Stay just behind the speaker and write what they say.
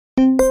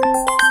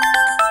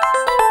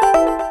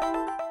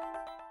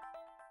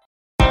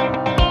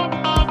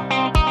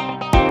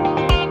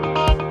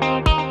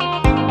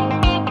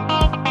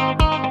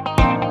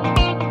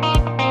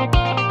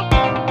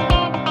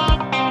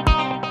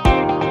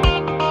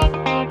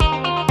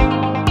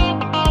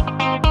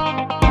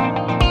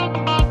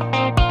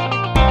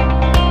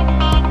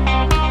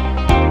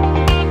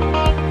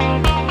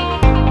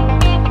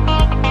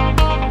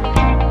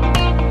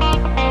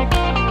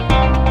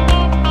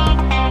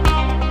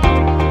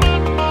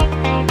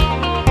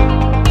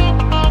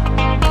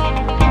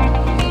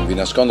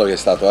nascondo che è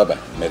stato, vabbè,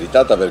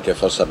 meritata perché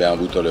forse abbiamo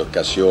avuto le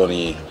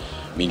occasioni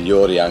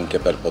migliori anche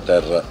per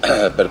poter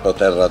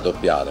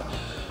raddoppiare,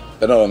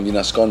 però non vi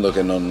nascondo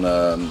che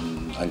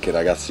anche i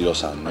ragazzi lo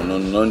sanno,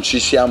 non ci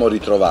siamo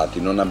ritrovati,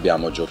 non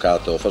abbiamo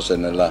giocato, forse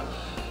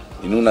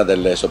in una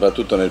delle,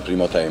 soprattutto nel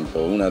primo tempo,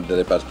 una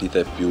delle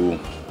partite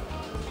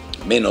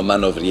meno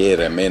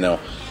manovriere,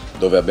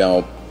 dove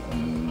abbiamo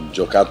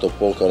giocato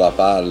poco la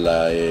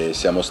palla e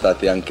siamo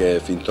stati anche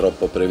fin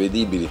troppo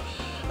prevedibili.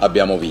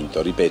 Abbiamo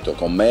vinto, ripeto,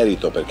 con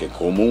merito, perché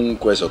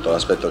comunque sotto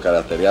l'aspetto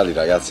caratteriale i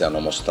ragazzi hanno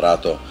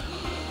mostrato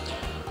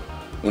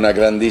un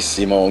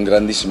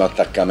grandissimo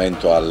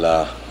attaccamento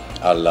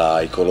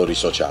ai colori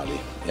sociali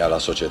e alla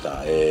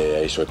società e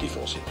ai suoi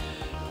tifosi.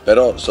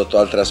 Però sotto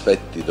altri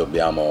aspetti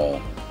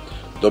dobbiamo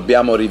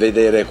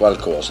rivedere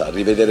qualcosa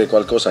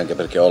anche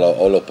perché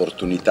ho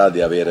l'opportunità di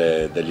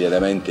avere degli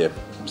elementi e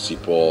si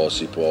può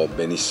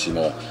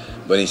benissimo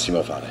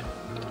fare.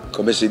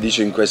 Come si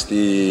dice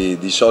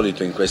di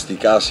solito in questi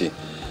casi,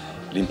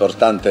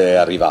 l'importante è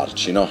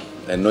arrivarci, no?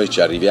 E noi ci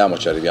arriviamo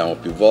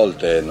più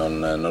volte,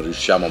 non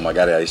riusciamo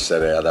magari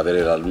ad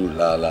avere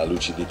la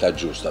lucidità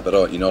giusta,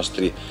 però i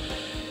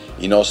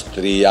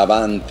nostri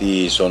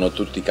avanti sono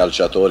tutti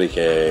calciatori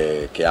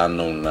che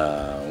hanno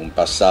un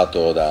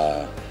passato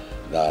da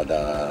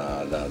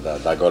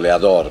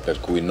goleador, per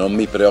cui non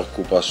mi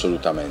preoccupo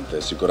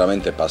assolutamente,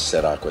 sicuramente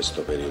passerà questo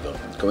periodo.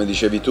 Come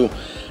dicevi tu,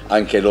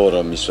 anche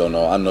loro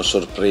hanno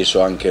sorpreso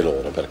anche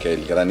loro, perché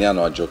il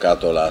Gragnano ha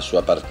giocato la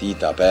sua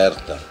partita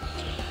aperta,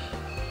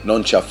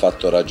 non ci ha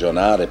fatto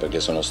ragionare perché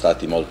sono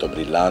stati molto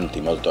brillanti,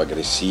 molto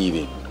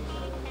aggressivi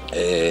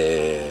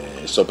e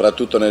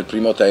soprattutto nel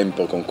primo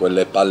tempo con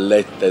quelle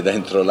pallette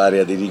dentro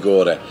l'area di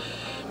rigore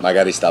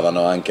magari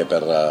stavano anche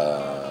per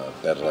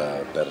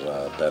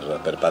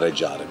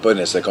pareggiare. Poi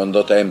nel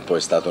secondo tempo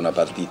è stata una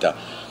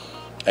partita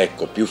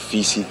più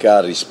fisica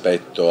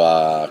rispetto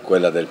a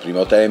quella del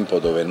primo tempo,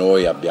 dove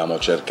noi abbiamo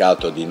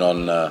cercato di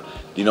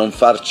non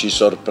farci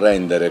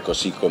sorprendere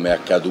così come è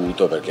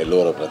accaduto, perché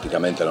loro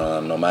praticamente non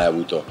hanno mai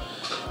avuto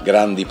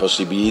grandi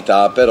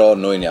possibilità, però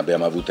noi ne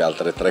abbiamo avute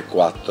altre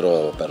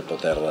 3-4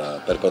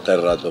 per poter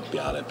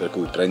raddoppiare, per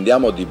cui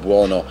prendiamo di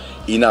buono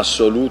in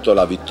assoluto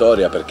la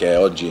vittoria, perché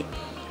oggi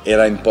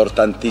era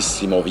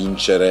importantissimo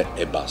vincere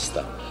e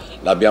basta.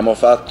 L'abbiamo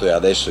fatto e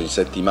adesso in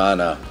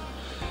settimana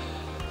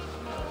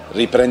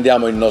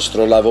riprendiamo il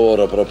nostro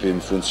lavoro proprio in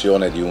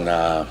funzione di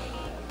un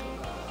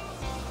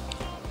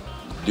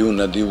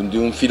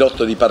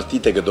filotto di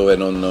partite dove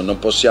non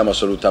possiamo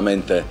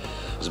assolutamente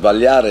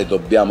sbagliare,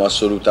 dobbiamo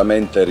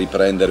assolutamente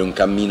riprendere un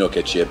cammino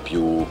che ci è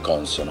più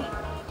consono.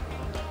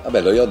 Vabbè,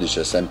 lo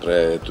Iodice è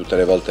sempre, tutte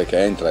le volte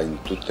che entra,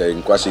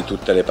 in quasi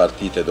tutte le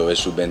partite dove è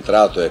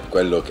subentrato, è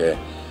quello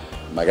che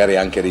magari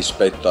anche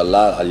rispetto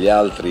agli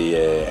altri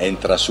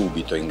entra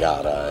subito in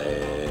gara,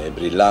 è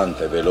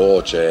brillante,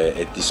 veloce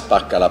e ti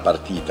spacca la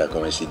partita,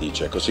 come si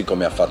dice, così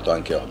come ha fatto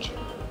anche oggi.